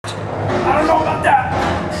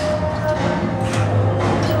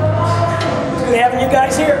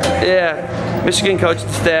guys here. Yeah, Michigan coaching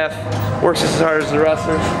staff works as hard as the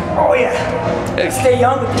wrestlers. Oh yeah. Stay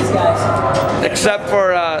young with these guys. Except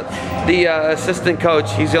for the assistant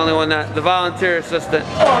coach. He's the only one the volunteer assistant.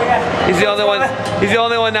 Oh yeah. He's the only one. He's the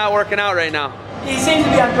only one not working out right now. He seems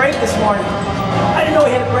to be on break this morning. I didn't know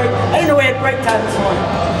he had a break. I didn't know he had break time this morning.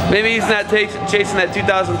 Maybe he's not chasing that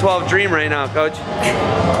 2012 dream right now, Coach.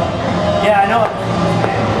 Yeah, I know.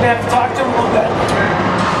 We have to talk to him a little bit.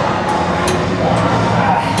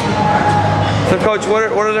 So, Coach, what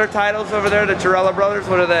are their titles over there? The Torella brothers.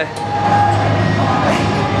 What are they?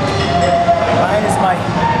 Mine is my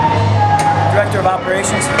director of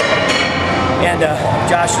operations, and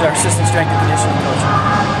Josh is our assistant strength and conditioning coach.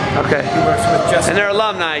 Okay. He works with Justin. And they're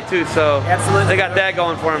alumni too, so absolutely they got that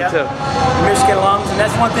going for them too. Michigan alums, and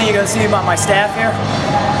that's one thing you're going to see about my staff here.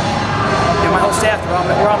 You know, my whole staff,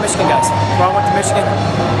 we're all Michigan guys. We all went to Michigan.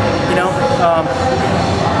 You know, of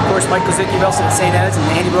course, Mike Kozicki wrestled at St. Ed's, and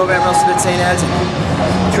Andy Rovan wrestled at St. Ed's, and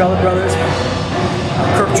Trella brothers.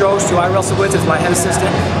 Kirk Jost, who I wrestled with, is my head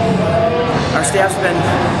assistant. Our staff's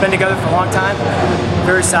been together for a long time.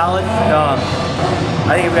 Very solid.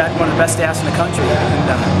 I think we've got one of the best staffs in the country.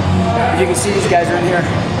 And you can see these guys are in here.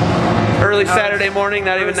 Early Saturday morning,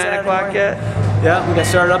 not even 9 o'clock yet? Yeah, we got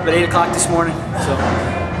started up at 8 o'clock this morning. So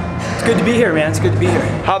it's good to be here, man. It's good to be here.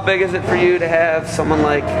 How big is it for you to have someone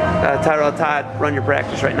like Tyrell Todd run your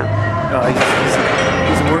practice right now? Oh,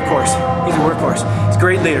 he's a workhorse. He's a workhorse. He's a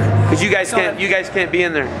great leader. Because you guys can't be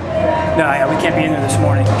in there. No, yeah, we can't be in there this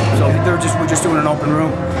morning. So we're just doing an open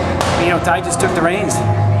room. You know, Ty just took the reins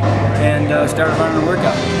and started running the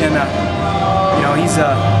workout. And you know,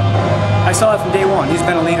 I saw it from day one. He's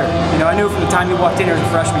been a leader. You know, I knew from the time he walked in here as a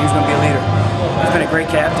freshman he was going to be a leader. He's been a great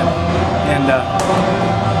captain. And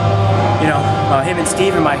you know, him and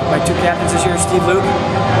Steve are my two captains this year. Steve Luke.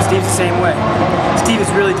 Steve's the same way. Steve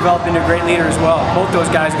has really developed into a great leader as well. Both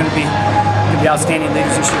those guys are going to be outstanding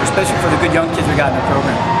leaders this year, especially for the good young kids we got in the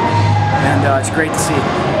program. And it's great to see.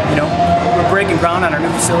 You know, we're breaking ground on our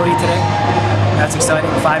new facility today. That's exciting.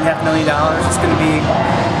 $5.5 million. It's going to be,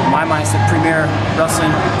 in my mind, it's the premier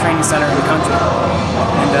wrestling training center in the country.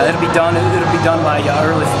 And it'll be done. It'll be done by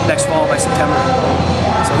early next fall, by September.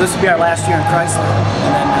 So this will be our last year in Chrysler,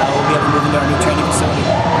 and then we'll be able to move into our new training facility.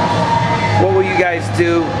 What will you guys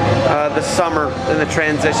do this summer in the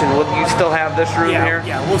transition? Will you still have this room here?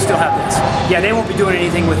 Yeah, we'll still have this. Yeah, they won't be doing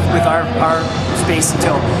anything with our space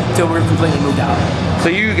until we're completely moved out. So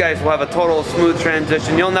you guys will have a total smooth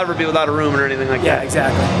transition. You'll never be without a room or anything like that. Yeah,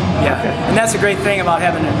 exactly. Yeah, okay. And that's a great thing about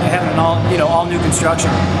having an all new construction.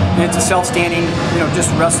 And it's a self-standing, just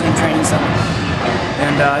wrestling training center.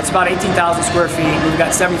 And it's about 18,000 square feet. We've got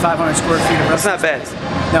 7,500 square feet of wrestling. That's not bad.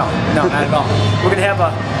 No, not at all. We're going to have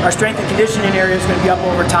our strength and conditioning area is going to be up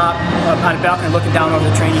over top on a balcony looking down over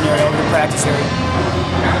the training area, over the practice area.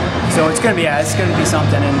 So it's going to be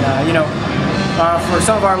something. And for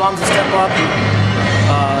some of our alums to step up,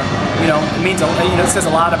 it means it says a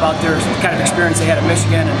lot about their kind of experience they had at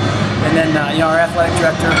Michigan. And then our athletic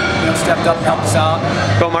director stepped up and helped us out.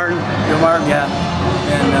 Bill Martin. Bill Martin, yeah.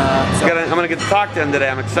 And I'm going to get to talk to him today.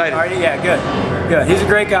 I'm excited. All right, yeah, good. He's a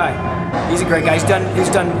great guy. He's a great guy. He's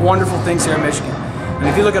done wonderful things here in Michigan. And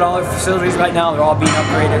if you look at all our facilities right now, they're all being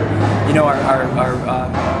upgraded. You know,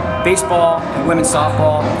 our baseball and women's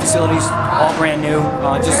softball facilities, all brand new.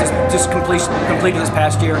 Just completed this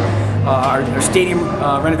past year. Our stadium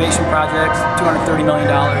renovation project, $230 million.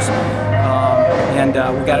 And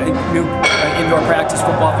we've got a new indoor practice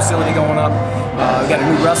football facility going up. We've got a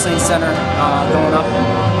new wrestling center going up.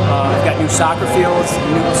 We've got new soccer fields,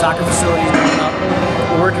 new soccer facilities going up.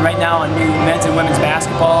 We're working right now on new men's and women's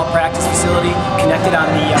basketball practice facility connected on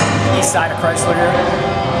the east side of Chrysler here.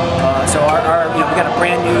 So we got a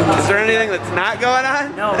brand new. Is there anything that's not going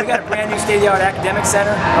on? No, we got a brand new state-of-the-art academic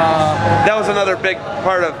center. That was another big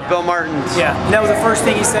part of Bill Martin's. Yeah, and that was the first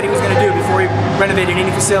thing he said he was going to do before he renovated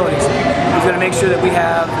any facilities. He was going to make sure that we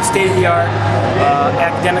have a state-of-the-art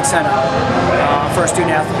academic center for our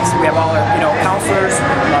student athletes. We have all our counselors,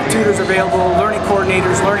 tutors available, learning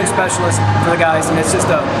coordinators, learning specialists for the guys, and it's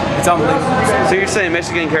unbelievable. So you're saying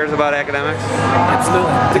Michigan cares about academics?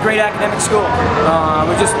 Absolutely. It's a great academic school.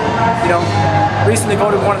 We just recently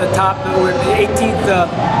voted one of the top, we're the 18th,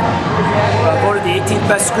 voted the 18th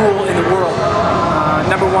best school in the world.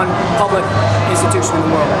 #1 public institution in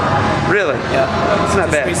the world. Really? Yeah. It's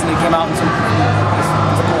not bad. Recently came out in some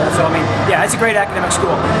polls. So I mean, yeah, it's a great academic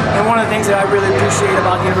school. And one of the things that I really appreciate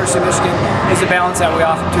about the University of Michigan is the balance that we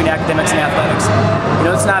offer between academics and athletics.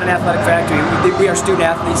 It's not an athletic factory. We are student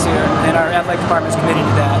athletes here, and our athletic department is committed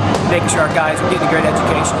to that, making sure our guys are getting a great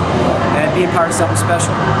education and being part of something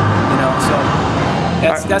special. So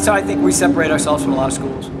That's how I think we separate ourselves from a lot of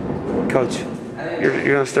schools. Coach, you're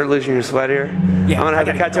going to start losing your sweat here? Yeah, I'm going to have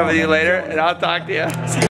to catch up with you later, and I'll talk to you.